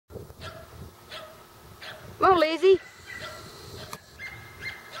Come on, Lizzie.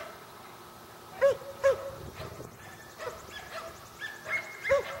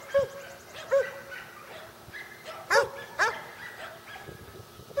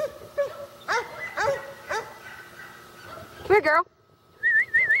 Come here, girl.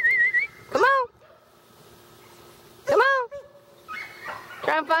 Come on. Come on.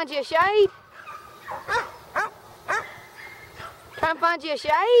 Try and find you a shade. Try and find you a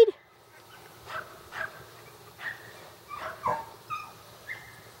shade.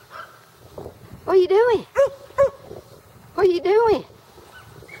 What are you doing? What are you doing?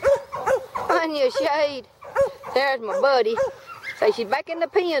 Find you a shade. There's my buddy. Say she's back in the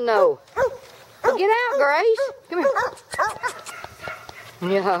pen though. Well, get out, Grace. Come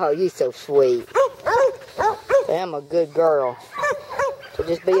here. Oh, you so sweet. Say, I'm a good girl. So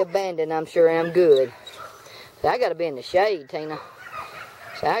just be abandoned, I'm sure I'm good. Say, I gotta be in the shade, Tina.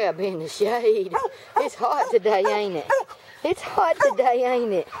 Say, I gotta be in the shade. It's hot today, ain't it? It's hot today,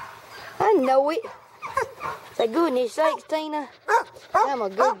 ain't it? I know it. Say, goodness sakes, Tina. I'm a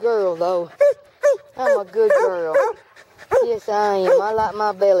good girl, though. I'm a good girl. Yes, I am. I like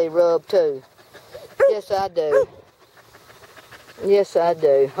my belly rubbed, too. Yes, I do. Yes, I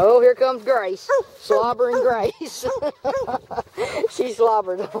do. Oh, here comes Grace. Slobbering Grace. She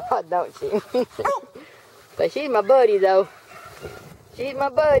slobbers a lot, don't she? But she's my buddy, though. She's my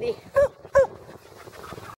buddy.